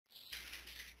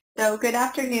So good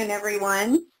afternoon,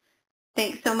 everyone.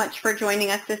 Thanks so much for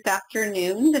joining us this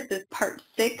afternoon. This is part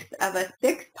 6 of a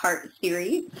 6-part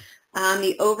series on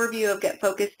the overview of Get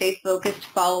Focused, Stay Focused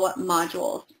follow-up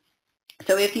modules.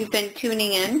 So if you've been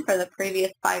tuning in for the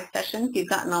previous 5 sessions, you've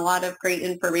gotten a lot of great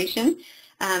information.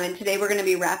 And today we're going to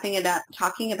be wrapping it up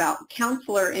talking about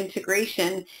counselor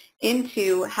integration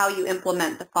into how you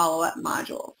implement the follow-up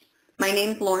modules. My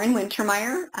name's Lauren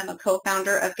Wintermeyer. I'm a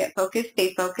co-founder of Get Focused,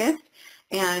 Stay Focused,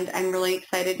 and I'm really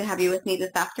excited to have you with me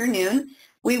this afternoon.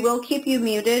 We will keep you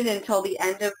muted until the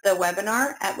end of the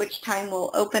webinar, at which time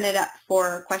we'll open it up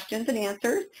for questions and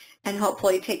answers and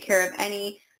hopefully take care of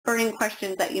any burning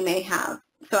questions that you may have.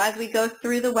 So as we go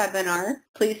through the webinar,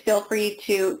 please feel free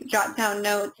to jot down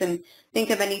notes and think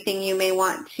of anything you may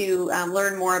want to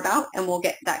learn more about, and we'll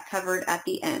get that covered at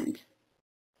the end.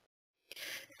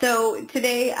 So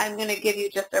today I'm going to give you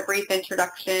just a brief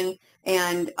introduction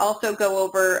and also go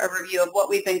over a review of what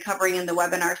we've been covering in the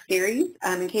webinar series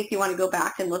in case you want to go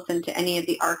back and listen to any of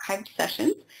the archived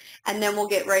sessions. And then we'll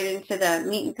get right into the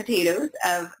meat and potatoes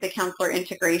of the counselor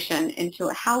integration into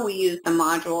how we use the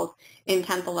modules in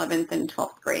 10th, 11th, and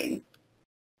 12th grade.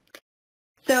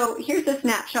 So here's a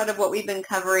snapshot of what we've been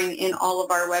covering in all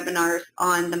of our webinars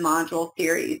on the module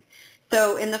series.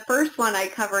 So in the first one, I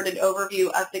covered an overview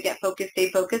of the Get Focused,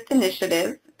 Stay Focused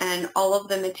initiative and all of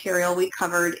the material we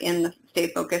covered in the Stay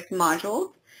Focused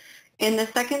modules. In the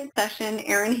second session,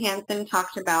 Erin Hansen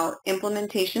talked about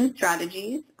implementation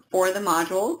strategies for the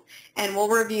modules, and we'll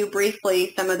review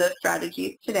briefly some of those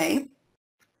strategies today.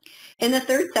 In the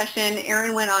third session,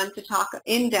 Erin went on to talk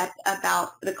in depth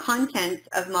about the contents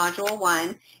of Module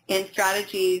 1 and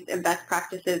strategies and best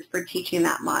practices for teaching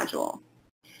that module.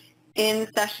 In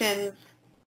sessions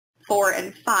 4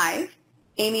 and 5,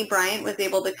 Amy Bryant was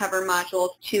able to cover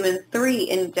modules 2 and 3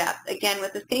 in depth, again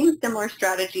with the same similar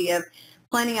strategy of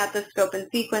planning out the scope and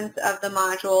sequence of the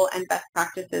module and best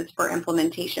practices for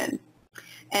implementation.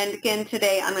 And again,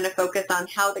 today I'm going to focus on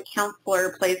how the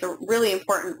counselor plays a really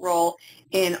important role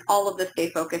in all of the Stay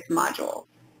Focused modules.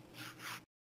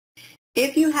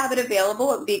 If you have it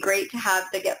available, it would be great to have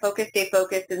the Get Focused, Stay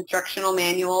Focused instructional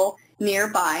manual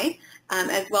nearby,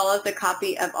 as well as a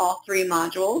copy of all 3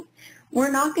 modules.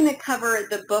 We're not going to cover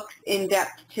the books in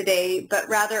depth today, but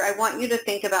rather I want you to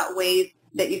think about ways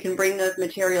that you can bring those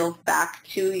materials back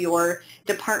to your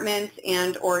departments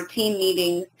and or team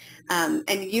meetings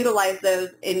and utilize those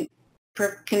in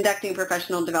conducting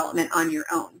professional development on your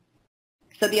own.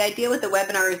 So the idea with the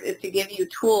webinars is to give you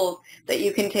tools that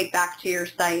you can take back to your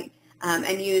site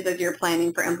and use as you're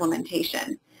planning for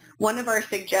implementation. One of our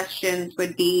suggestions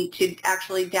would be to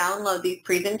actually download these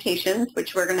presentations,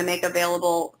 which we're going to make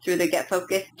available through the Get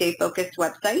Focused, Stay Focused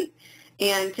website,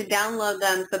 and to download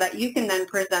them so that you can then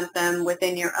present them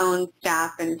within your own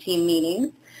staff and team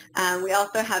meetings. We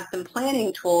also have some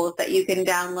planning tools that you can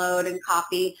download and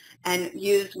copy and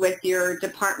use with your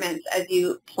departments as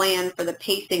you plan for the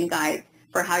pacing guides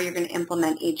for how you're going to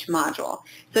implement each module.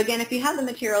 So again, if you have the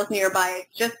materials nearby,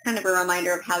 it's just kind of a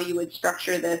reminder of how you would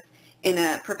structure this in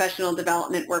a professional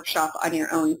development workshop on your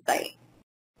own site.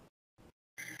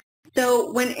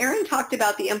 So when Erin talked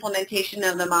about the implementation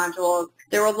of the modules,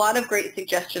 there were a lot of great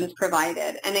suggestions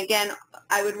provided. And again,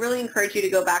 I would really encourage you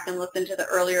to go back and listen to the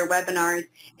earlier webinars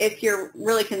if you're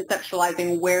really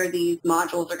conceptualizing where these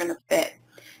modules are going to fit.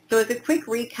 So as a quick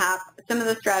recap, some of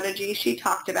the strategies she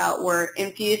talked about were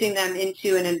infusing them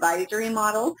into an advisory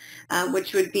model,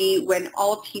 which would be when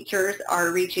all teachers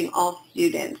are reaching all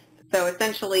students. So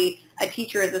essentially, a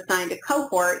teacher is assigned a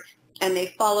cohort, and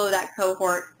they follow that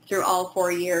cohort through all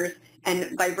 4 years.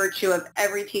 And by virtue of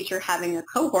every teacher having a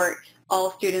cohort,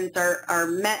 all students are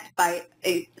met by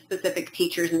a specific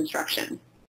teacher's instruction.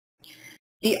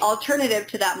 The alternative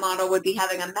to that model would be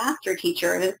having a master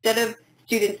teacher, and instead of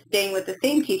students staying with the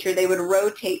same teacher, they would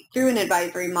rotate through an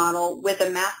advisory model with a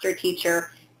master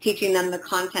teacher teaching them the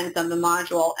contents of the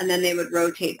module, and then they would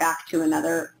rotate back to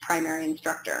another primary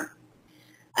instructor.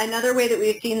 Another way that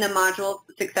we've seen the modules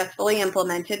successfully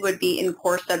implemented would be in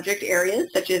core subject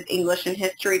areas such as English and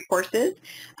history courses.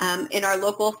 In our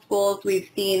local schools, we've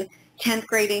seen 10th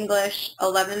grade English,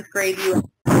 11th grade US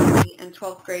history, and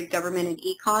 12th grade government and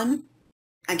econ.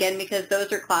 Again, because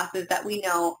those are classes that we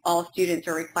know all students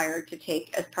are required to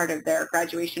take as part of their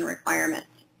graduation requirements.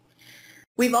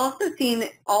 We've also seen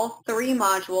all 3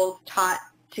 modules taught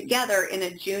together in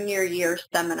a junior year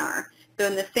seminar. So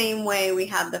in the same way we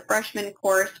have the freshman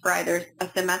course for either a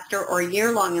semester or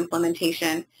year-long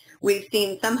implementation, we've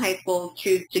seen some high schools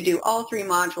choose to do all 3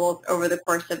 modules over the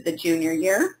course of the junior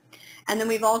year. And then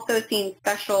we've also seen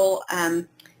special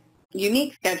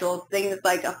unique schedules, things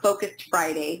like a focused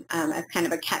Friday as kind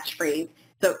of a catchphrase.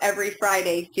 So every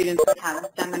Friday, students would have a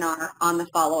seminar on the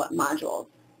follow-up modules.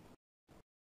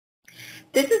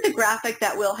 This is a graphic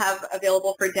that we'll have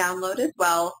available for download as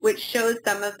well, which shows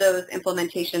some of those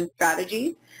implementation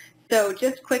strategies. So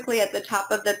just quickly at the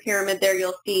top of the pyramid there,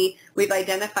 you'll see we've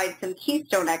identified some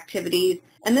keystone activities,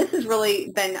 and this has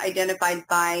really been identified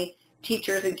by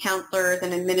teachers and counselors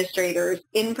and administrators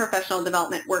in professional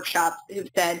development workshops who've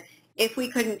said, if we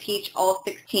couldn't teach all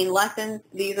 16 lessons,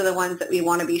 these are the ones that we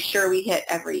want to be sure we hit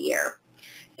every year.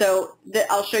 So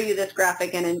I'll show you this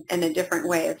graphic in a different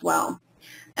way as well.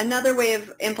 Another way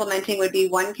of implementing would be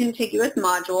one contiguous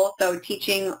module, so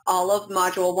teaching all of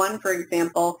Module 1, for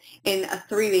example, in a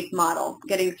 3-week model,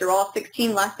 getting through all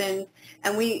 16 lessons,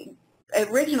 and we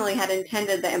originally had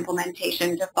intended the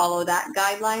implementation to follow that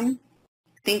guideline,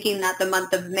 thinking that the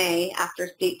month of May, after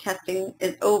state testing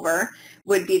is over,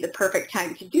 would be the perfect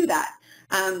time to do that.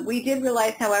 We did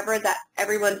realize, however, that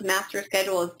everyone's master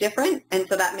schedule is different, and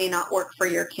so that may not work for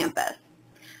your campus.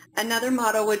 Another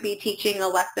model would be teaching a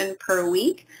lesson per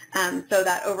week, so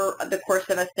that over the course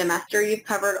of a semester you've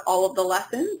covered all of the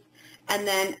lessons. And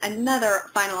then another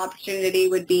final opportunity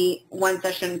would be one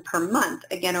session per month,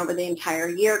 again over the entire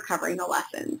year covering the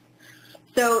lessons.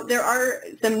 So there are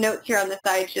some notes here on the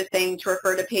side just saying to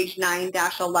refer to page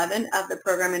 9-11 of the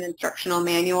Program and Instructional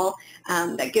Manual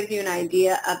that gives you an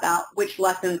idea about which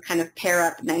lessons kind of pair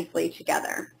up nicely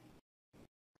together.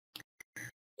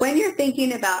 When you're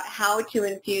thinking about how to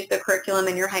infuse the curriculum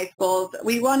in your high schools,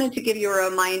 we wanted to give you a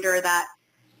reminder that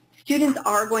students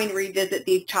are going to revisit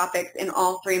these topics in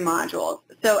all 3 modules.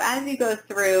 So as you go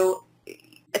through,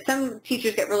 some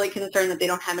teachers get really concerned that they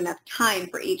don't have enough time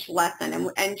for each lesson.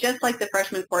 And just like the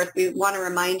freshman course, we want to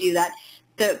remind you that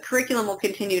the curriculum will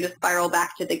continue to spiral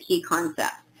back to the key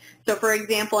concepts. So for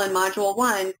example, in Module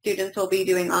 1, students will be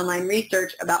doing online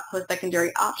research about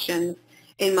post-secondary options.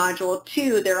 In Module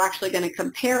 2, they're actually going to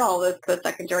compare all those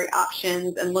post-secondary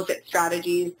options and look at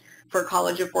strategies for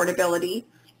college affordability.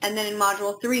 And then in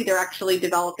Module 3, they're actually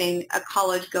developing a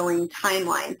college-going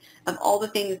timeline of all the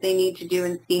things they need to do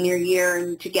in senior year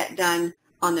and to get done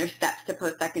on their steps to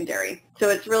post-secondary. So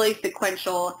it's really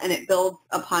sequential, and it builds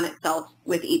upon itself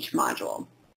with each module.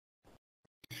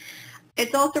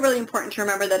 It's also really important to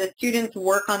remember that as students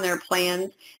work on their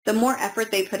plans, the more effort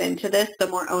they put into this, the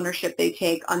more ownership they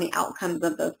take on the outcomes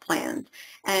of those plans.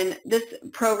 And this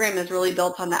program is really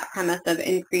built on that premise of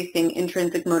increasing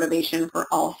intrinsic motivation for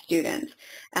all students.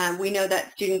 We know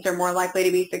that students are more likely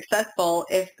to be successful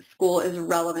if school is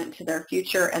relevant to their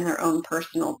future and their own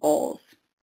personal goals.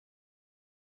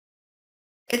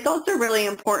 It's also really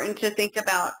important to think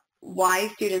about why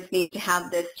students need to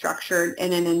have this structured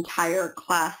in an entire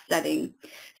class setting.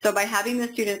 So by having the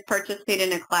students participate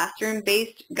in a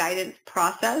classroom-based guidance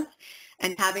process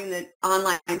and having the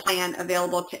online plan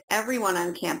available to everyone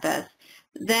on campus,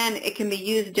 then it can be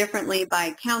used differently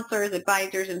by counselors,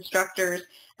 advisors, instructors,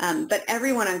 but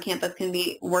everyone on campus can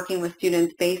be working with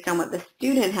students based on what the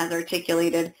student has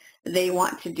articulated they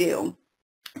want to do.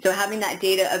 So having that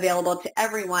data available to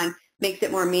everyone makes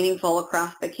it more meaningful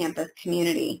across the campus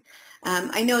community.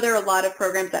 I know there are a lot of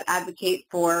programs that advocate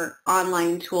for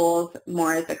online tools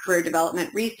more as a career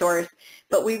development resource,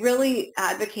 but we really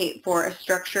advocate for a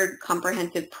structured,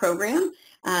 comprehensive program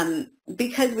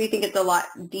because we think it's a lot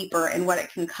deeper in what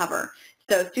it can cover.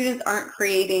 So students aren't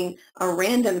creating a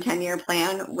random 10-year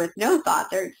plan with no thought.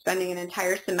 They're spending an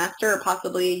entire semester or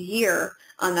possibly a year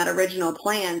on that original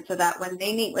plan so that when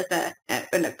they meet with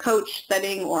in a coach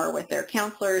setting or with their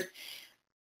counselors,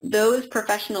 those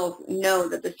professionals know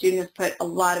that the student has put a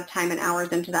lot of time and hours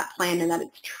into that plan and that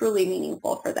it's truly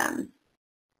meaningful for them.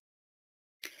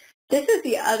 This is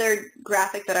the other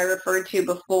graphic that I referred to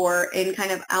before in kind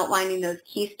of outlining those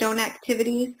keystone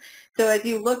activities. So as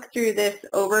you look through this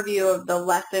overview of the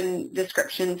lesson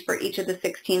descriptions for each of the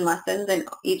 16 lessons in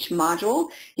each module,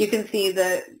 you can see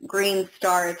the green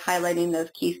star is highlighting those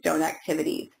keystone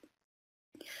activities.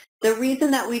 The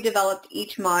reason that we developed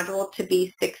each module to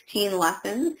be 16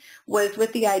 lessons was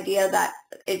with the idea that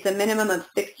it's a minimum of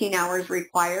 16 hours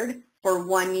required for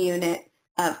 1 unit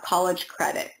of college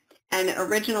credit. And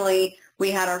originally,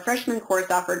 we had our freshman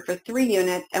course offered for 3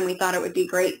 units, and we thought it would be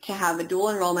great to have a dual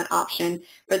enrollment option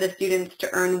for the students to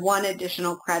earn 1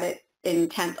 additional credit in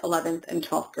 10th, 11th, and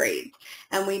 12th grades.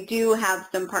 And we do have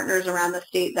some partners around the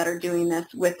state that are doing this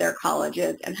with their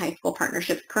colleges and high school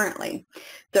partnerships currently.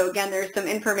 So again, there's some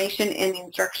information in the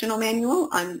instructional manual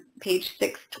on page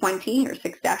 620 or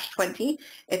 6-20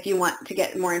 if you want to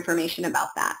get more information about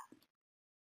that.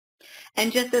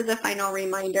 And just as a final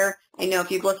reminder, I know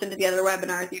if you've listened to the other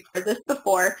webinars, you've heard this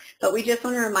before, but we just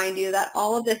want to remind you that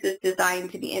all of this is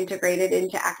designed to be integrated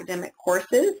into academic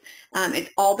courses.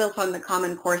 It's all built on the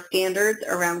Common Core standards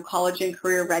around college and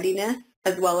career readiness,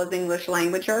 as well as English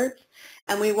language arts.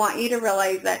 And we want you to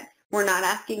realize that we're not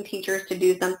asking teachers to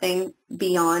do something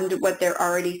beyond what they're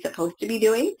already supposed to be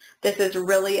doing. This is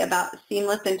really about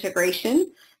seamless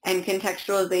integration and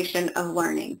contextualization of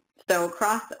learning. So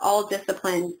across all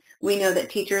disciplines, we know that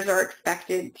teachers are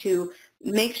expected to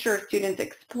make sure students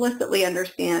explicitly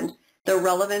understand the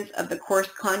relevance of the course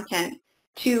content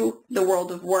to the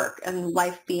world of work and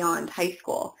life beyond high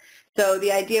school. So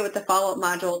the idea with the follow-up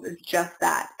modules is just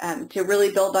that, to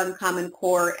really build on Common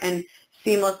Core and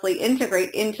seamlessly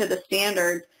integrate into the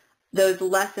standards those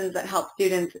lessons that help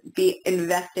students be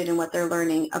invested in what they're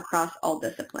learning across all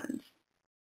disciplines.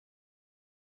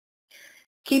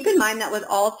 Keep in mind that with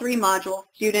all 3 modules,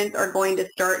 students are going to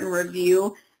start and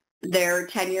review their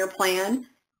 10-year plan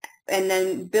and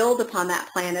then build upon that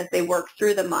plan as they work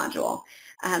through the module.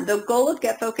 The goal of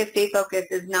Get Focused, Stay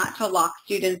Focused is not to lock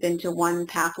students into one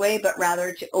pathway, but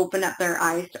rather to open up their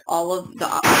eyes to all of the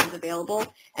options available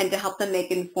and to help them make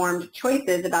informed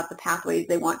choices about the pathways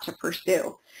they want to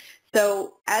pursue.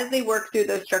 So as they work through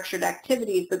those structured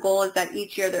activities, the goal is that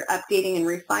each year they're updating and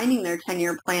refining their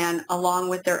 10-year plan along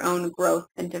with their own growth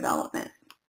and development.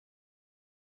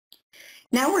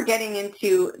 Now we're getting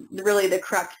into really the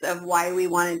crux of why we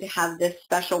wanted to have this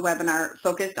special webinar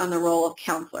focused on the role of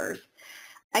counselors.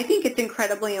 I think it's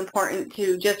incredibly important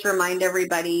to just remind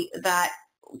everybody that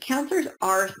counselors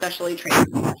are specially trained.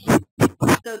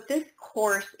 So this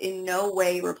course in no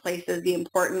way replaces the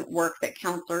important work that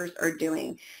counselors are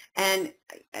doing. And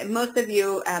most of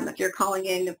you, if you're calling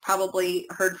in, have probably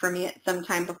heard from me at some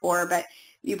time before, but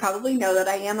you probably know that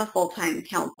I am a full-time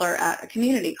counselor at a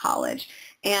community college.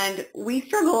 And we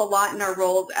struggle a lot in our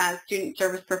roles as student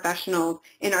service professionals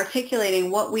in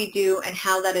articulating what we do and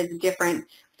how that is different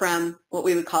from what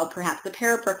we would call perhaps a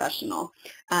paraprofessional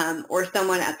or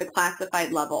someone at the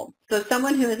classified level. So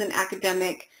someone who is an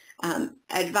academic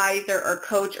advisor or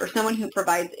coach or someone who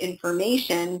provides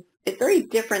information is very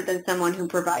different than someone who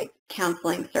provides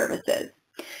counseling services.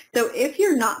 So if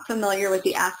you're not familiar with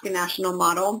the Ask a National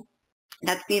model,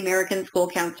 that's the American School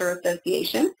Counselor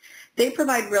Association. They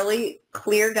provide really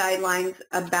clear guidelines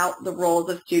about the roles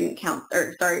of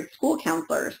school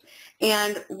counselors.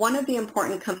 And one of the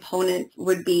important components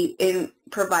would be in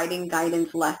providing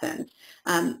guidance lessons.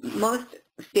 Most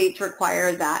states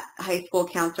require that high school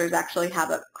counselors actually have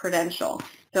a credential.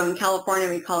 So in California,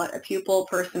 we call it a Pupil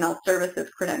Personnel Services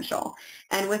credential.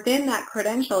 And within that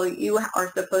credential, you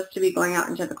are supposed to be going out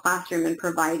into the classroom and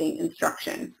providing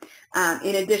instruction,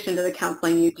 in addition to the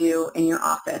counseling you do in your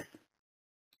office.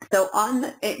 So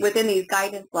within these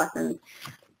guidance lessons,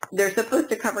 they're supposed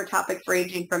to cover topics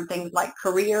ranging from things like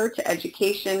career to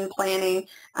education, planning,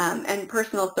 and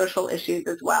personal social issues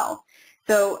as well.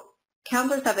 So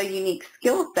counselors have a unique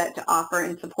skill set to offer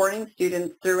in supporting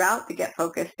students throughout the Get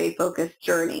Focused, Stay Focused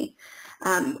journey.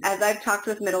 As I've talked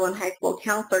with middle and high school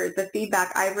counselors, the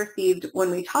feedback I've received when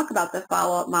we talk about the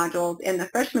follow-up modules in the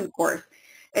freshman course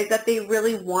is that they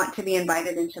really want to be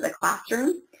invited into the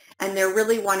classroom, and they're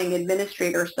really wanting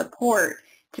administrator support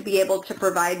to be able to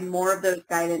provide more of those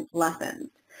guidance lessons.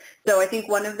 So I think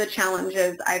one of the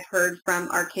challenges I've heard from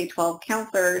our K-12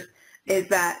 counselors is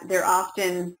that they're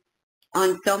often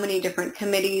on so many different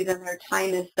committees and their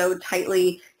time is so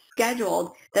tightly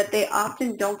scheduled that they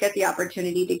often don't get the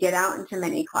opportunity to get out into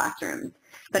many classrooms.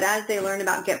 But as they learn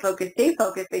about Get Focused, Stay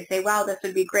Focused, they say, wow, this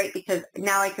would be great because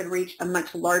now I could reach a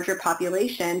much larger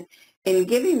population in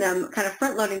giving them kind of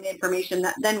front-loading the information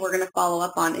that then we're going to follow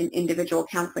up on in individual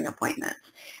counseling appointments.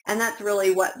 And that's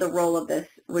really what the role of this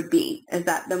would be, is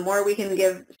that the more we can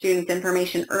give students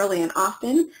information early and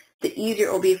often, the easier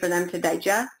it will be for them to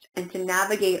digest and to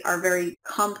navigate our very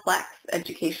complex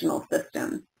educational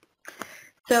system.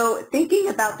 So thinking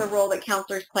about the role that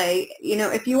counselors play,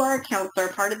 if you are a counselor,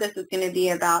 part of this is going to be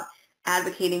about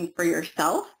advocating for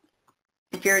yourself.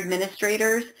 If you're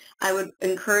administrators, I would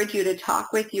encourage you to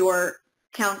talk with your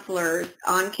counselors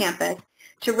on campus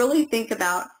to really think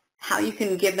about how you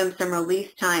can give them some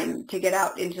release time to get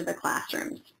out into the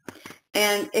classrooms.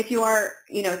 And if you are,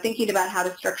 thinking about how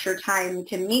to structure time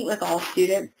to meet with all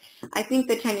students, I think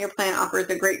the 10-year plan offers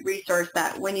a great resource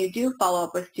that when you do follow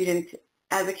up with students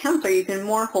as a counselor, you can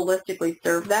more holistically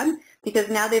serve them because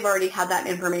now they've already had that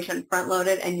information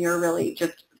front-loaded and you're really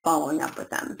just following up with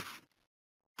them.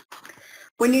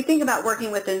 When you think about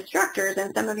working with instructors,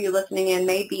 and some of you listening in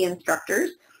may be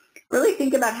instructors, really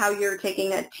think about how you're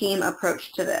taking a team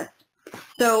approach to this.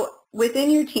 So within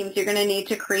your teams, you're going to need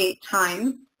to create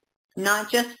time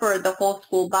not just for the whole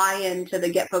school buy-in to the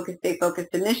Get Focused, Stay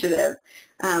Focused initiative,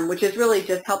 which is really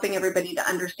just helping everybody to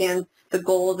understand the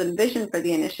goals and vision for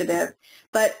the initiative,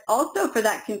 but also for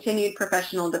that continued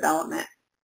professional development.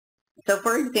 So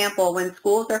for example, when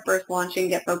schools are first launching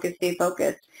Get Focused, Stay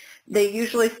Focused, they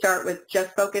usually start with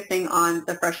just focusing on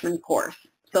the freshman course.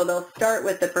 So they'll start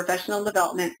with the professional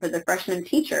development for the freshman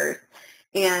teachers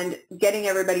and getting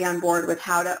everybody on board with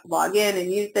how to log in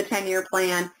and use the 10-year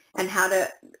plan and how to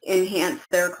enhance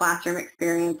their classroom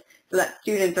experience so that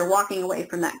students are walking away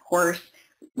from that course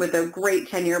with a great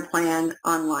 10-year plan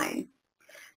online.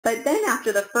 But then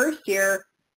after the first year,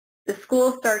 the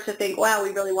school starts to think, wow,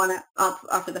 we really want to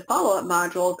offer the follow-up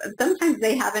modules, and sometimes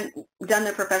they haven't done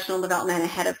their professional development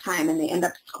ahead of time and they end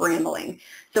up scrambling.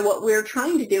 So what we're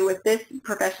trying to do with this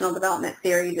professional development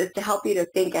series is to help you to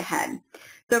think ahead.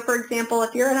 So for example,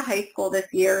 if you're at a high school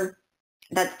this year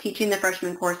that's teaching the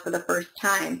freshman course for the first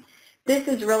time, this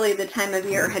is really the time of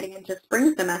year heading into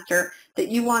spring semester that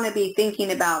you want to be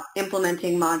thinking about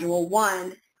implementing Module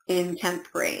 1 in 10th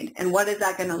grade. And what is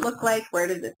that going to look like? Where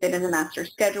does it fit in the master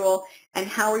schedule? And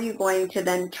how are you going to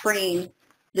then train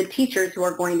the teachers who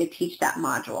are going to teach that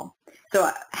module? So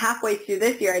halfway through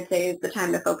this year, I'd say is the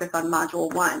time to focus on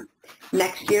Module 1.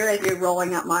 Next year, as you're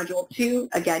rolling out Module 2,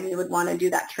 again, you would want to do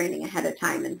that training ahead of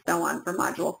time and so on for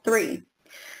Module 3.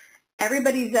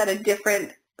 Everybody's at a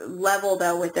different level,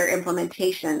 though, with their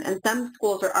implementation. And some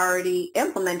schools are already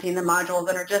implementing the modules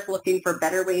and are just looking for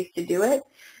better ways to do it.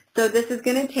 So this is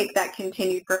going to take that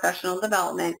continued professional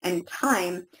development and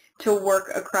time to work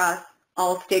across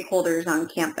all stakeholders on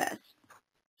campus.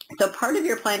 So part of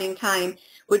your planning time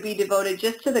would be devoted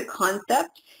just to the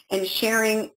concept and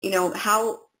sharing,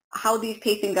 how these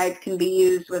pacing guides can be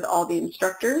used with all the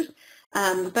instructors,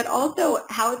 but also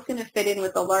how it's going to fit in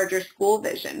with the larger school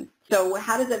vision. So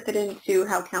how does it fit into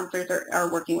how counselors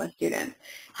are working with students?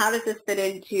 How does this fit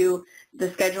into the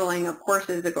scheduling of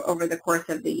courses over the course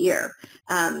of the year?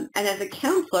 And as a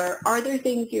counselor, are there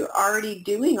things you're already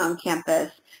doing on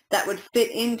campus that would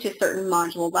fit into certain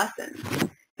module lessons?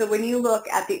 So when you look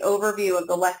at the overview of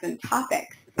the lesson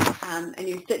topics and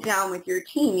you sit down with your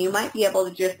team, you might be able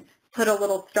to just put a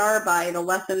little star by the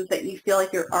lessons that you feel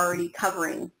like you're already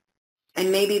covering. And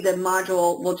maybe the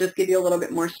module will just give you a little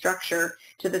bit more structure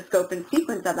to the scope and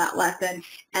sequence of that lesson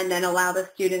and then allow the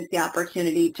students the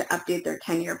opportunity to update their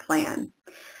 10-year plan.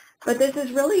 But this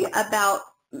is really about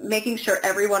making sure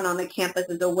everyone on the campus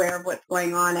is aware of what's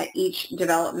going on at each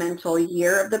developmental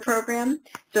year of the program.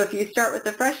 So if you start with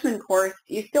the freshman course,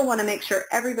 you still want to make sure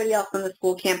everybody else on the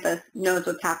school campus knows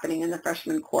what's happening in the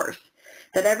freshman course,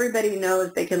 that everybody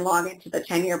knows they can log into the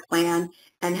 10-year plan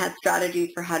and has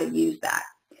strategies for how to use that.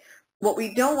 What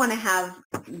we don't want to have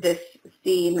this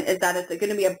seem is that it's going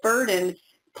to be a burden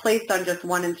placed on just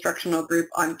one instructional group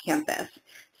on campus.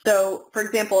 So, for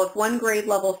example, if one grade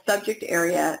level subject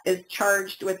area is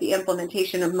charged with the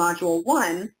implementation of Module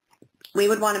 1, we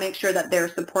would want to make sure that they're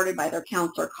supported by their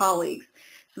counselor colleagues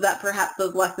so that perhaps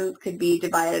those lessons could be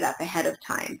divided up ahead of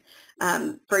time.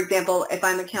 For example, if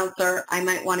I'm a counselor, I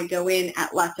might want to go in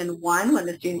at lesson 1 when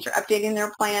the students are updating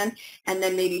their plan, and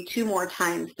then maybe 2 more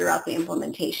times throughout the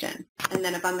implementation. And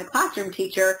then if I'm the classroom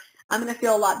teacher, I'm going to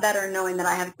feel a lot better knowing that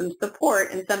I have some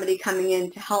support and somebody coming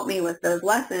in to help me with those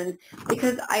lessons,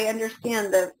 because I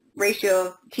understand the ratio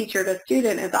of teacher to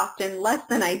student is often less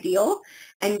than ideal,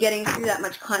 and getting through that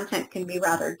much content can be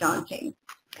rather daunting.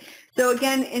 So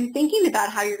again, in thinking about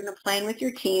how you're going to plan with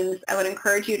your teams, I would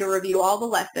encourage you to review all the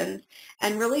lessons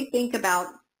and really think about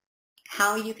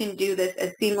how you can do this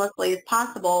as seamlessly as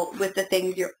possible with the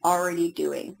things you're already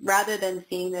doing, rather than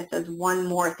seeing this as one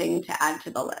more thing to add to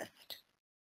the list.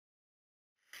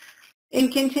 In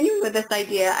continuing with this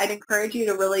idea, I'd encourage you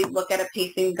to really look at a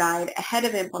pacing guide ahead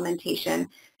of implementation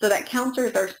so that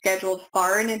counselors are scheduled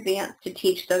far in advance to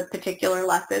teach those particular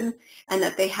lessons and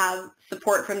that they have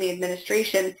support from the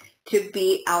administration to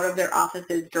be out of their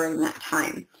offices during that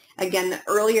time. Again, the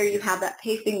earlier you have that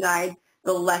pacing guide,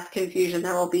 the less confusion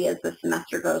there will be as the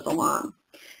semester goes along.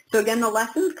 So again, the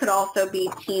lessons could also be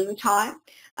team taught.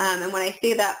 And when I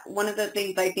say that, one of the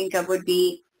things I think of would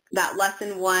be that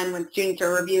lesson 1, when students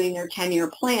are reviewing their 10-year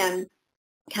plan,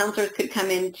 counselors could come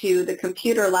into the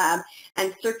computer lab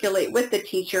and circulate with the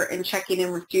teacher and checking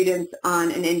in with students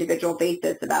on an individual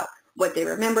basis about what they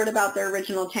remembered about their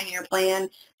original 10-year plan,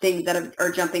 things that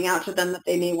are jumping out to them that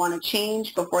they may want to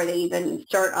change before they even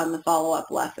start on the follow-up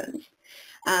lessons.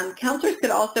 Counselors could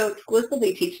also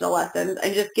exclusively teach the lessons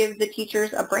and just give the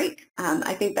teachers a break.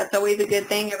 I think that's always a good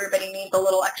thing. Everybody needs a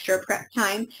little extra prep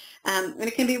time. And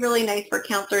it can be really nice for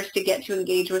counselors to get to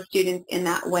engage with students in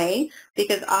that way,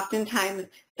 because oftentimes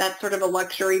that's sort of a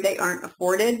luxury they aren't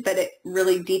afforded, but it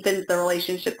really deepens the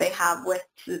relationship they have with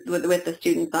the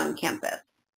students on campus.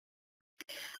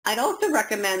 I'd also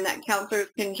recommend that counselors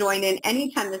can join in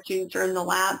anytime the students are in the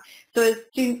lab. So as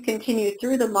students continue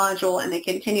through the module and they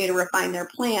continue to refine their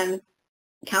plan,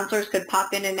 counselors could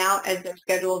pop in and out as their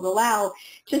schedules allow,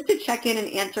 just to check in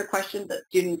and answer questions that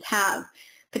students have,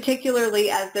 particularly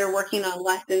as they're working on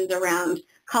lessons around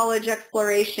college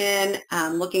exploration,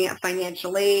 looking at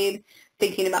financial aid,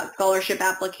 thinking about scholarship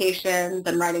applications,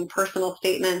 and writing personal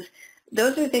statements.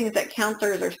 Those are things that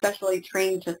counselors are specially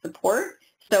trained to support.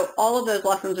 So all of those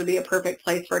lessons would be a perfect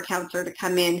place for a counselor to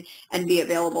come in and be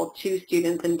available to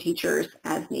students and teachers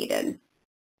as needed.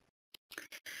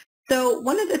 So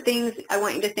one of the things I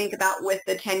want you to think about with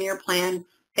the 10-year plan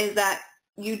is that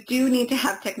you do need to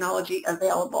have technology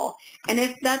available. And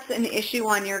if that's an issue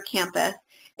on your campus,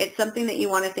 it's something that you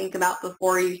want to think about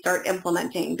before you start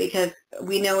implementing, because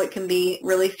we know it can be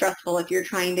really stressful if you're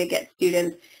trying to get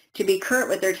students to be current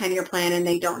with their 10-year plan and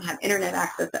they don't have internet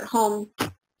access at home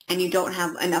and you don't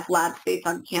have enough lab space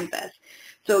on campus.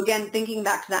 So again, thinking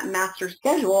back to that master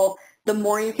schedule, the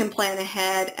more you can plan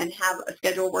ahead and have a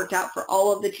schedule worked out for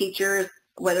all of the teachers,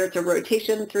 whether it's a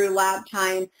rotation through lab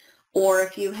time, or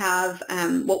if you have,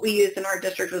 what we used in our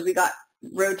district was we got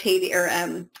rotating or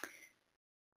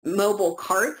mobile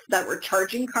carts that were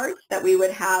charging carts, that we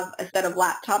would have a set of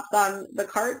laptops on the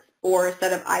carts or a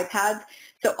set of iPads.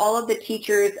 So all of the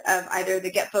teachers of either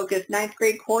the Get Focused 9th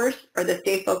grade course or the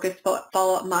Stay Focused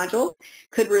follow-up module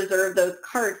could reserve those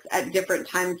carts at different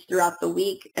times throughout the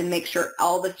week and make sure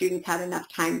all the students had enough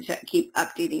time to keep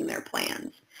updating their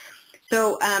plans.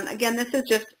 So again, this is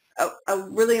just a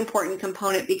really important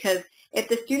component, because if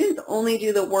the students only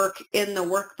do the work in the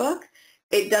workbook,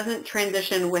 it doesn't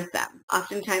transition with them.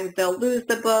 Oftentimes they'll lose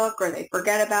the book or they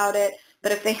forget about it,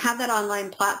 but if they have that online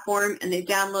platform and they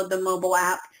download the mobile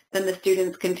app, then the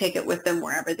students can take it with them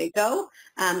wherever they go.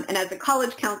 And as a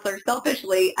college counselor,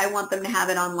 selfishly, I want them to have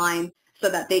it online so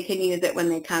that they can use it when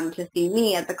they come to see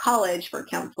me at the college for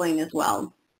counseling as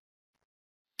well.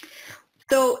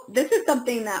 So this is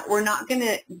something that we're not going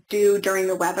to do during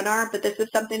the webinar, but this is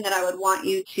something that I would want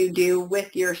you to do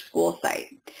with your school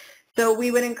site. So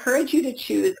we would encourage you to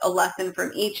choose a lesson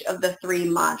from each of the 3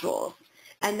 modules,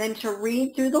 and then to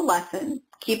read through the lesson,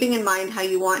 keeping in mind how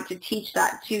you want to teach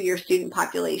that to your student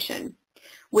population.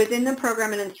 Within the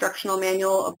program and instructional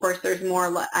manual, of course, there's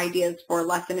more ideas for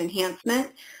lesson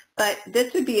enhancement, but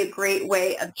this would be a great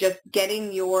way of just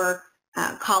getting your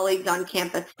colleagues on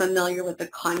campus familiar with the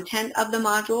content of the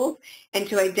modules, and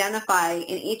to identify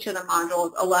in each of the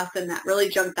modules a lesson that really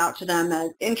jumped out to them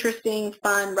as interesting,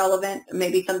 fun, relevant,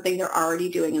 maybe something they're already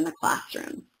doing in the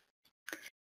classroom.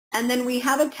 And then we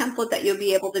have a template that you'll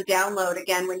be able to download,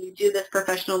 again, when you do this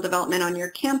professional development on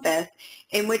your campus,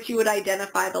 in which you would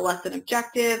identify the lesson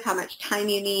objective, how much time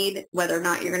you need, whether or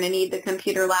not you're going to need the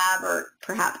computer lab or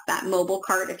perhaps that mobile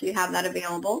cart if you have that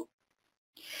available.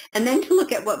 And then to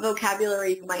look at what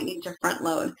vocabulary you might need to front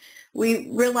load. We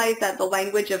realize that the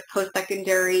language of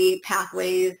post-secondary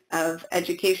pathways, of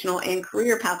educational and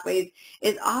career pathways,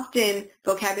 is often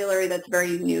vocabulary that's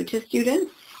very new to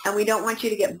students, and we don't want you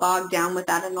to get bogged down with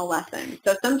that in the lesson.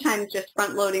 So sometimes just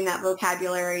front loading that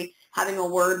vocabulary, having a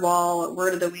word wall, a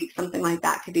word of the week, something like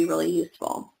that could be really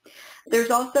useful. There's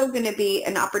also going to be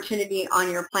an opportunity on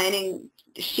your planning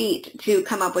sheet to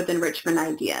come up with enrichment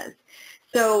ideas.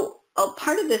 So a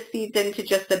part of this feeds into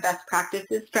just the best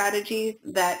practices strategies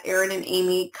that Erin and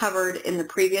Amy covered in the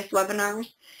previous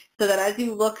webinars, so that as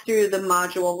you look through the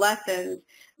module lessons,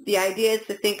 the idea is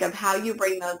to think of how you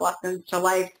bring those lessons to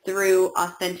life through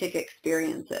authentic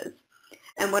experiences.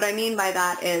 And what I mean by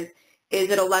that is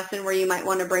it a lesson where you might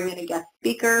want to bring in a guest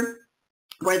speaker,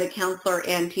 where the counselor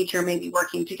and teacher may be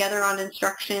working together on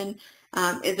instruction?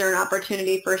 Is there an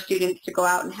opportunity for students to go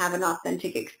out and have an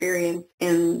authentic experience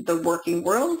in the working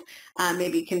world,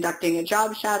 maybe conducting a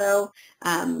job shadow?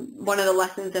 One of the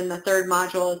lessons in the 3rd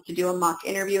module is to do a mock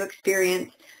interview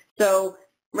experience. So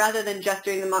rather than just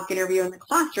doing the mock interview in the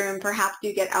classroom, perhaps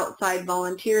you get outside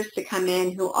volunteers to come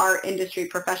in who are industry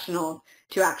professionals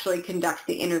to actually conduct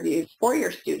the interviews for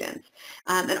your students.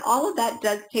 And all of that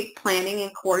does take planning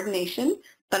and coordination,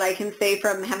 but I can say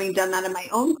from having done that in my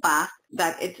own class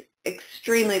that it's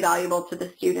extremely valuable to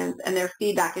the students, and their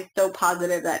feedback is so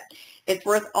positive that it's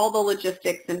worth all the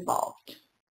logistics involved.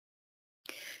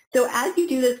 So as you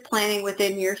do this planning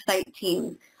within your site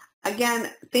team,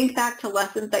 again, think back to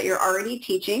lessons that you're already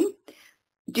teaching.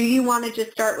 Do you want to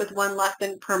just start with one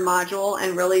lesson per module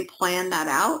and really plan that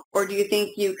out? Or do you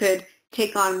think you could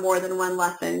take on more than one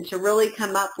lesson to really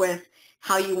come up with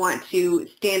how you want to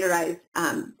standardize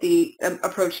the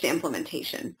approach to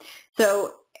implementation?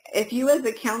 So if you as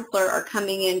a counselor are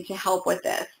coming in to help with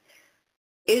this,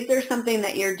 is there something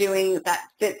that you're doing that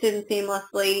fits in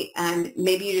seamlessly and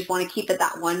maybe you just want to keep it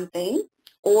that one thing?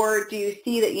 Or do you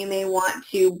see that you may want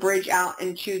to bridge out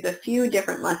and choose a few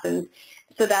different lessons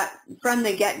so that from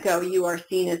the get-go you are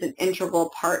seen as an integral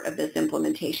part of this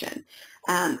implementation?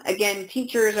 Again,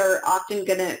 teachers are often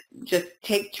going to just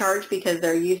take charge because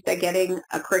they're used to getting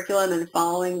a curriculum and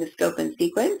following the scope and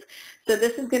sequence. So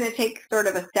this is going to take sort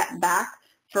of a step back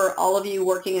for all of you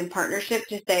working in partnership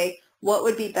to say, what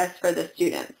would be best for the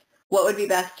students? What would be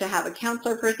best to have a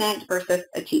counselor present versus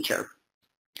a teacher?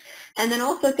 And then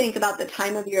also think about the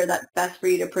time of year that's best for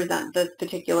you to present this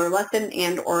particular lesson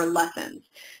and or lessons.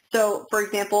 So for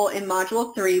example, in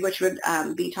Module 3, which would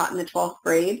be taught in the 12th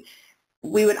grade,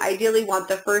 we would ideally want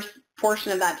the first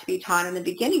portion of that to be taught in the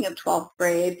beginning of 12th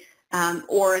grade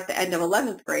or at the end of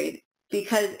 11th grade,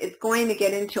 because it's going to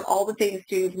get into all the things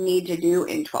students need to do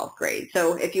in 12th grade.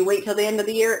 So if you wait till the end of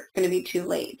the year, it's going to be too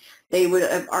late. They would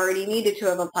have already needed to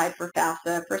have applied for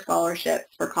FAFSA, for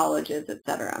scholarships, for colleges,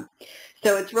 etc.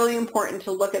 So it's really important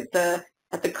to look at the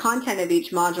content of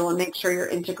each module and make sure you're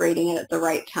integrating it at the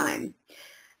right time.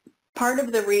 Part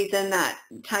of the reason that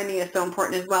timing is so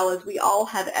important as well is we all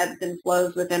have ebbs and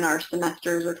flows within our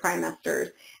semesters or trimesters,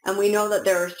 and we know that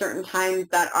there are certain times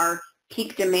that are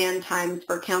peak demand times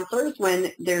for counselors when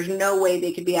there's no way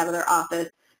they could be out of their office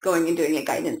going and doing a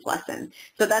guidance lesson.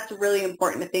 So that's really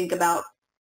important to think about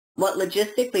what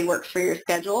logistically works for your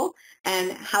schedule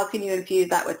and how can you infuse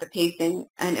that with the pacing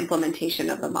and implementation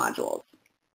of the modules.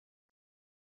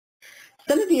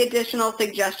 Some of the additional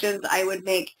suggestions I would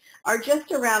make are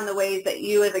just around the ways that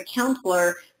you as a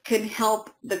counselor can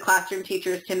help the classroom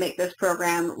teachers to make this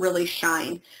program really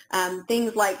shine.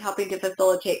 Things like helping to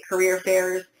facilitate career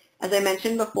fairs. As I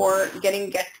mentioned before,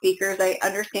 getting guest speakers I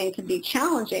understand can be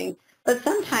challenging, but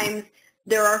sometimes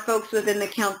there are folks within the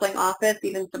counseling office,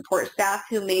 even support staff,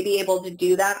 who may be able to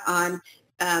do that on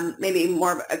maybe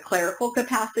more of a clerical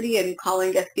capacity and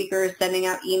calling guest speakers, sending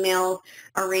out emails,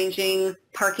 arranging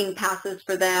parking passes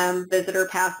for them, visitor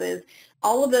passes,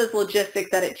 all of those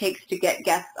logistics that it takes to get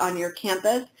guests on your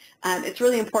campus. It's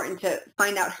really important to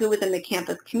find out who within the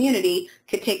campus community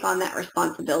could take on that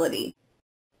responsibility.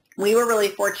 We were really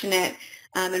fortunate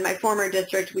in my former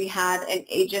district. We had an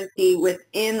agency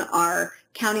within our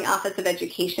County Office of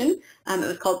Education. It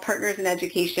was called Partners in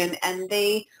Education, and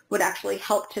they would actually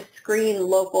help to screen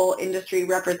local industry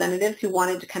representatives who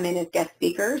wanted to come in as guest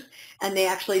speakers, and they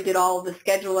actually did all the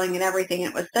scheduling and everything.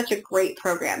 It was such a great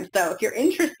program. So if you're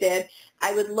interested,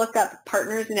 I would look up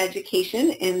Partners in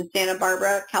Education in Santa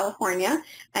Barbara, California,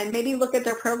 and maybe look at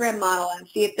their program model and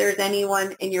see if there's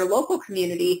anyone in your local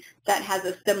community that has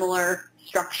a similar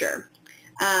structure.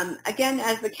 Again,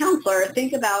 as a counselor,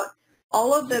 think about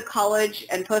all of the college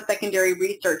and post-secondary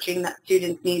researching that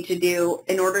students need to do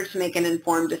in order to make an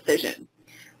informed decision.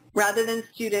 Rather than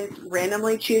students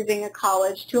randomly choosing a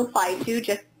college to apply to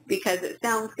just because it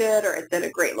sounds good or it's at a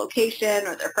great location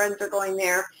or their friends are going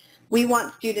there, we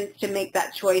want students to make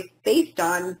that choice based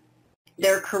on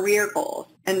their career goals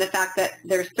and the fact that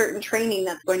there's certain training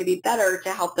that's going to be better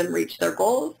to help them reach their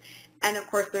goals. And of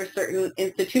course, there's certain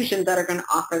institutions that are going to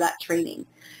offer that training.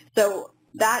 So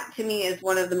that, to me, is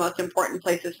one of the most important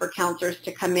places for counselors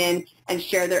to come in and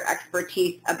share their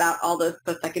expertise about all those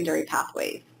post-secondary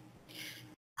pathways.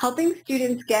 Helping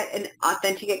students get an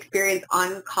authentic experience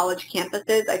on college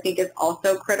campuses, I think, is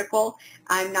also critical.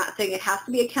 I'm not saying it has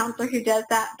to be a counselor who does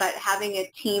that, but having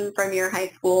a team from your high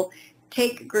school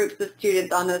take groups of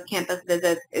students on those campus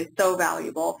visits is so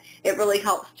valuable. It really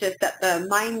helps to set the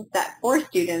mindset for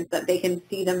students that they can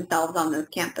see themselves on those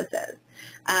campuses.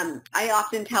 I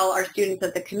often tell our students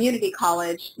at the community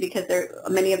college, because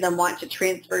many of them want to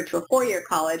transfer to a four-year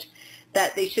college,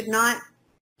 that they should not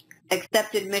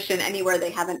accept admission anywhere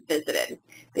they haven't visited.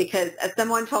 Because as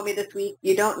someone told me this week,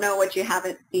 you don't know what you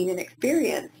haven't seen and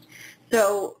experienced.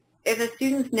 So if a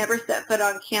student's never set foot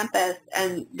on campus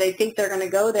and they think they're going to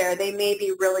go there, they may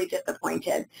be really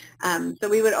disappointed. So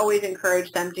we would always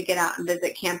encourage them to get out and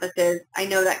visit campuses. I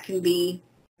know that can be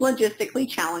logistically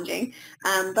challenging,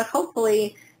 but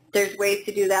hopefully there's ways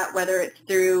to do that, whether it's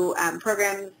through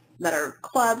programs that are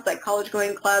clubs, like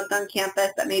college-going clubs on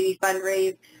campus that maybe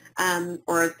fundraise,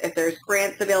 or if there's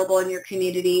grants available in your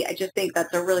community. I just think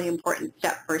that's a really important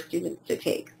step for students to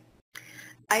take.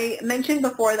 I mentioned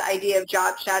before the idea of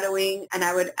job shadowing, and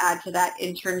I would add to that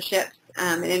internships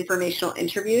and informational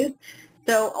interviews.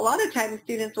 So a lot of times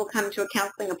students will come to a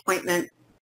counseling appointment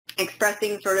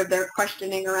expressing sort of their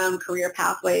questioning around career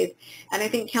pathways. And I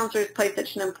think counselors play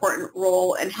such an important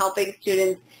role in helping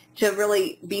students to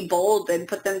really be bold and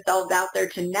put themselves out there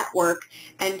to network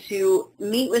and to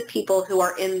meet with people who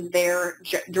are in their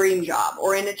dream job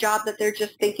or in a job that they're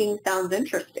just thinking sounds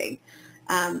interesting.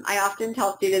 I often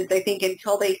tell students, I think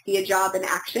until they see a job in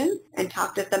action and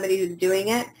talk to somebody who's doing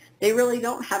it, they really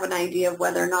don't have an idea of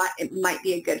whether or not it might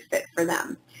be a good fit for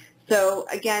them. So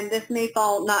again, this may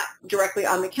fall not directly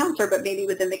on the counselor, but maybe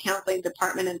within the counseling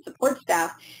department and support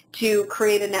staff to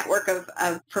create a network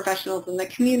of professionals in the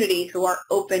community who are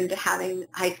open to having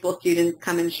high school students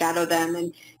come and shadow them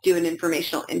and do an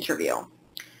informational interview.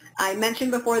 I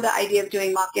mentioned before the idea of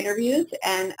doing mock interviews,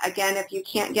 and again, if you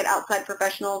can't get outside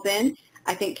professionals in,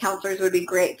 I think counselors would be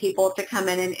great people to come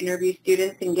in and interview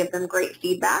students and give them great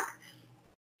feedback.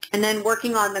 And then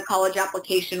working on the college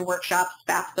application workshops,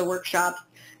 FAFSA workshops,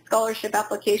 scholarship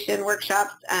application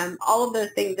workshops, all of those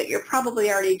things that you're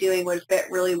probably already doing would fit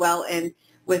really well in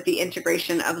with the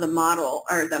integration of the model,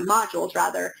 or the modules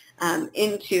rather,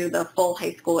 into the full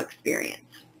high school experience.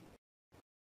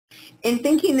 In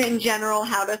thinking in general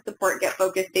how to support Get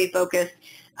Focused, Stay Focused,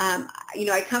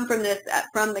 I come from this,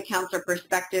 from the counselor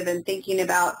perspective and thinking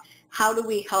about how do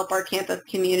we help our campus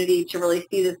community to really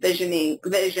see this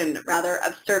vision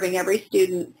of serving every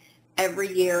student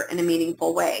every year in a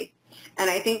meaningful way. And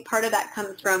I think part of that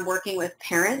comes from working with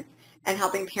parents and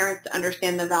helping parents to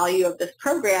understand the value of this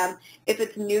program if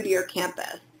it's new to your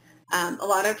campus. A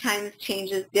lot of times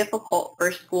change is difficult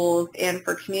for schools and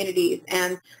for communities,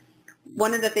 and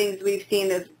one of the things we've seen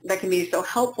that can be so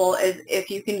helpful is if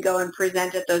you can go and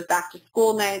present at those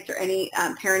back-to-school nights or any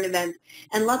parent events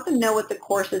and let them know what the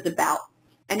course is about.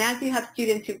 And as you have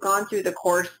students who've gone through the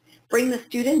course, bring the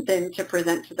students in to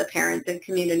present to the parents and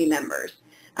community members.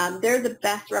 They're the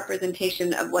best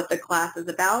representation of what the class is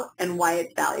about and why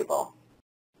it's valuable.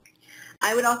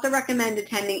 I would also recommend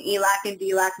attending ELAC and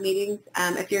DLAC meetings.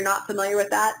 If you're not familiar with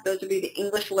that, those would be the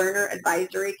English Learner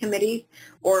Advisory Committees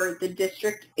or the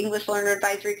District English Learner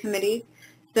Advisory Committees.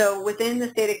 So within the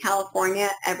state of California,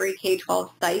 every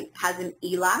K-12 site has an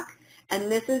ELAC,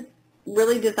 and this is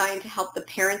really designed to help the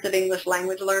parents of English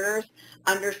language learners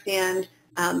understand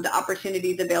the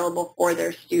opportunities available for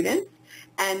their students.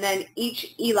 And then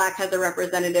each ELAC has a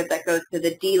representative that goes to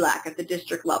the DLAC at the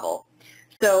district level.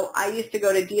 So I used to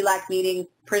go to DLAC meetings,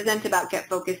 present about Get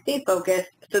Focused, Stay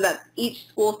Focused, so that each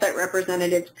school site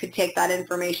representative could take that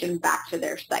information back to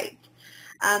their sites.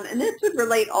 And this would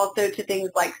relate also to things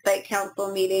like site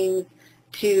council meetings,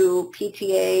 to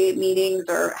PTA meetings,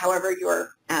 or however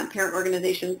your parent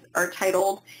organizations are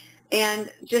titled,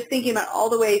 and just thinking about all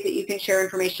the ways that you can share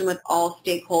information with all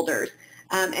stakeholders,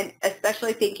 and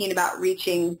especially thinking about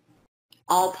reaching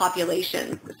all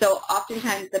populations. So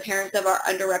oftentimes the parents of our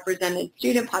underrepresented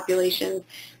student populations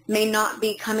may not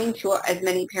be coming to as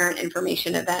many parent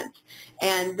information events.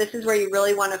 And this is where you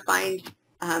really want to find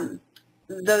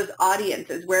those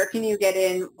audiences. Where can you get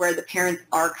in where the parents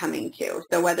are coming to?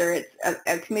 So whether it's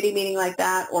a committee meeting like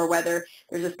that, or whether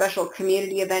there's a special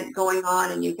community event going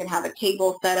on and you can have a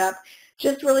table set up,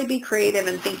 just really be creative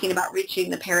in thinking about reaching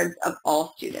the parents of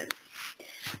all students.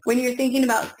 When you're thinking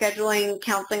about scheduling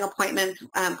counseling appointments,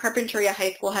 Carpinteria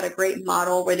High School had a great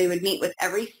model where they would meet with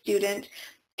every student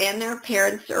and their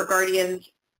parents or guardians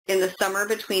in the summer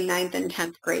between 9th and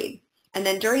 10th grade. And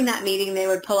then during that meeting, they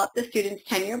would pull up the student's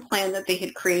 10-year plan that they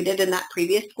had created in that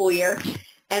previous school year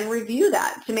and review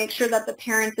that to make sure that the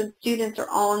parents and students are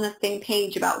all on the same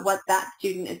page about what that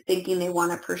student is thinking they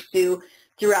want to pursue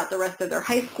throughout the rest of their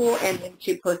high school and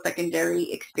into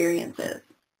post-secondary experiences.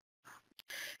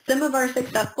 Some of our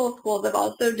successful schools have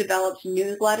also developed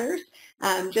newsletters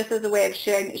just as a way of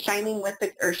sharing with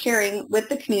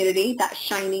the community that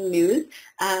shining news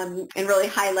and really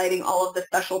highlighting all of the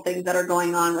special things that are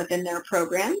going on within their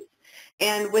programs.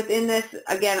 And within this,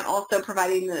 again, also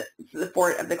providing the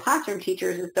support of the classroom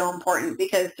teachers is so important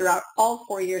because throughout all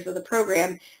 4 years of the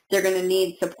program, they're going to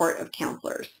need support of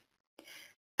counselors.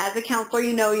 As a counselor,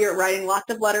 you know you're writing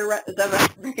lots of letters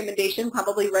of recommendation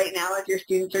probably right now as your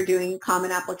students are doing common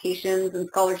applications and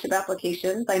scholarship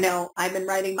applications. I know I've been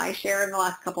writing my share in the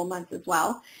last couple months as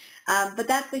well. But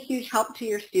that's a huge help to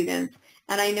your students.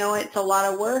 And I know it's a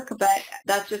lot of work, but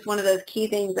that's just one of those key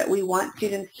things that we want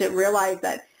students to realize,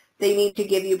 that they need to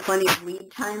give you plenty of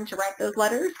lead time to write those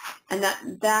letters, and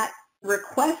that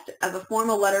request of a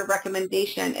formal letter of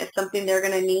recommendation is something they're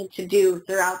going to need to do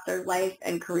throughout their life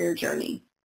and career journey.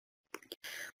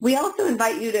 We also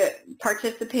invite you to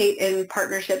participate in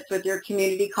partnerships with your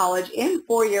community college and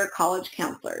four-year college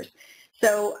counselors.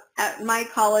 So at my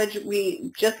college,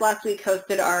 we just last week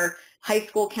hosted our high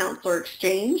school counselor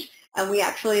exchange, and we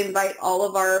actually invite all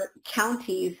of our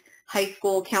counties' high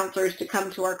school counselors to come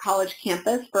to our college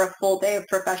campus for a full day of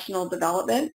professional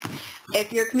development.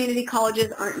 If your community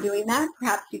colleges aren't doing that,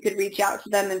 perhaps you could reach out to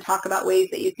them and talk about ways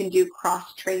that you can do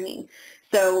cross-training.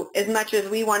 So as much as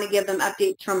we want to give them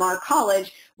updates from our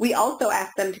college, we also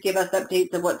ask them to give us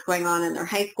updates of what's going on in their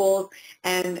high schools.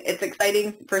 And it's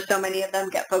exciting for so many of them.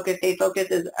 Get Focused, Stay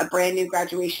Focused is a brand new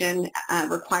graduation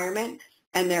requirement,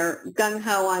 and they're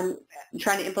gung-ho on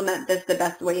trying to implement this the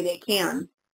best way they can.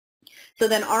 So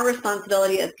then our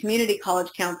responsibility as community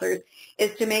college counselors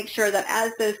is to make sure that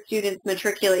as those students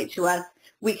matriculate to us,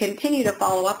 we continue to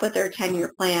follow up with their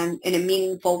 10-year plan in a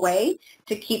meaningful way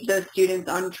to keep those students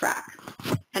on track.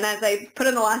 And as I put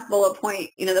in the last bullet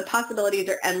point, the possibilities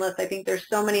are endless. I think there's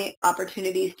so many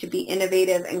opportunities to be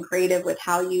innovative and creative with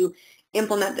how you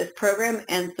implement this program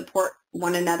and support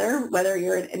one another, whether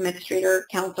you're an administrator,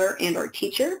 counselor, and or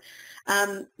teacher.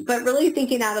 But really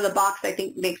thinking out of the box, I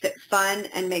think, makes it fun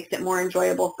and makes it more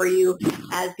enjoyable for you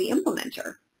as the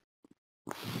implementer.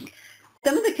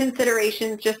 Some of the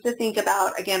considerations just to think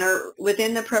about, again, are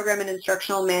within the program and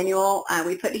instructional manual.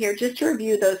 We put here just to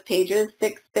review those pages,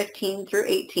 6, 15 through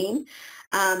 18,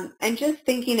 and just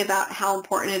thinking about how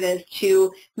important it is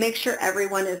to make sure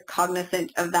everyone is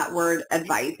cognizant of that word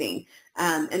advising,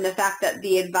 and the fact that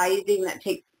the advising that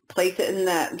takes place in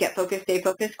the Get Focused, Stay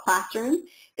Focused classroom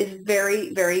is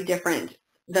very, very different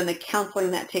than the counseling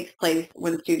that takes place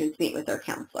when students meet with their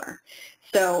counselor.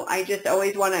 So I just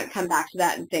always want to come back to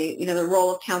that and say, the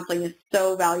role of counseling is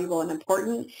so valuable and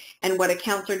important, and what a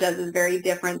counselor does is very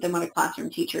different than what a classroom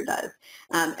teacher does.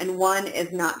 And one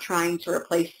is not trying to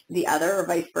replace the other or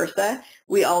vice versa.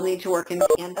 We all need to work in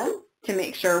tandem to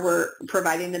make sure we're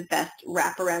providing the best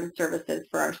wraparound services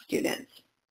for our students.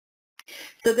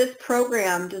 So this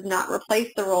program does not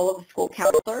replace the role of a school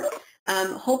counselor.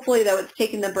 Hopefully, though, it's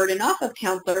taking the burden off of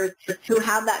counselors who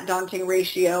have that daunting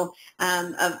ratio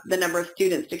of the number of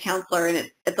students to counselor,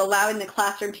 and it's allowing the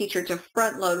classroom teacher to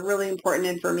front load really important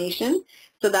information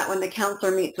so that when the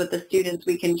counselor meets with the students,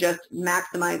 we can just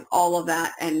maximize all of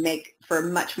that and make for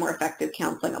much more effective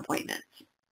counseling appointments.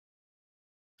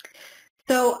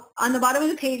 So on the bottom of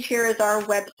the page here is our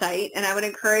website, and I would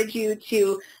encourage you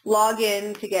to log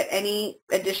in to get any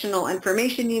additional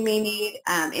information you may need,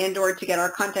 and or to get our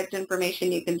contact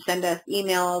information. You can send us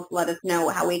emails, let us know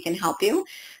how we can help you.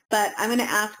 But I'm going to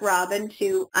ask Robin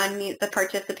to unmute the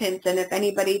participants, and if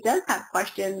anybody does have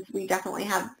questions, we definitely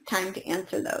have time to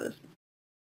answer those.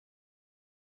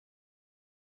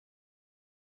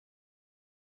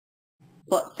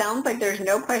 Well, it sounds like there's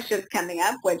no questions coming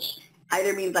up, which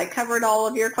either means I covered all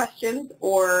of your questions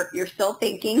or you're still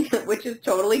thinking, which is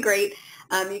totally great.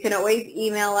 You can always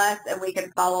email us and we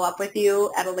can follow up with you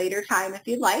at a later time if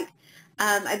you'd like.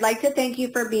 I'd like to thank you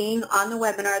for being on the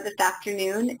webinar this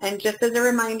afternoon. And just as a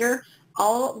reminder,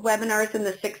 all webinars in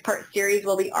the 6-part series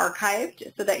will be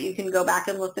archived so that you can go back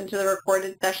and listen to the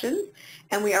recorded sessions.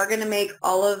 And we are going to make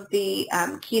all of the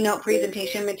keynote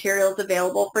presentation materials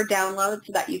available for download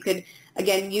so that you could,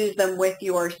 again, use them with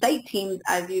your site teams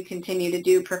as you continue to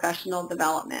do professional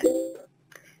development.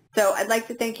 So I'd like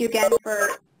to thank you again for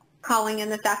calling in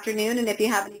this afternoon. And if you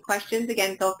have any questions,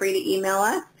 again, feel free to email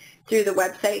us through the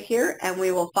website here, and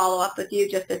we will follow up with you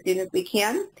just as soon as we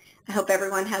can. I hope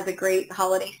everyone has a great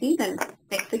holiday season.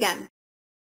 Thanks again.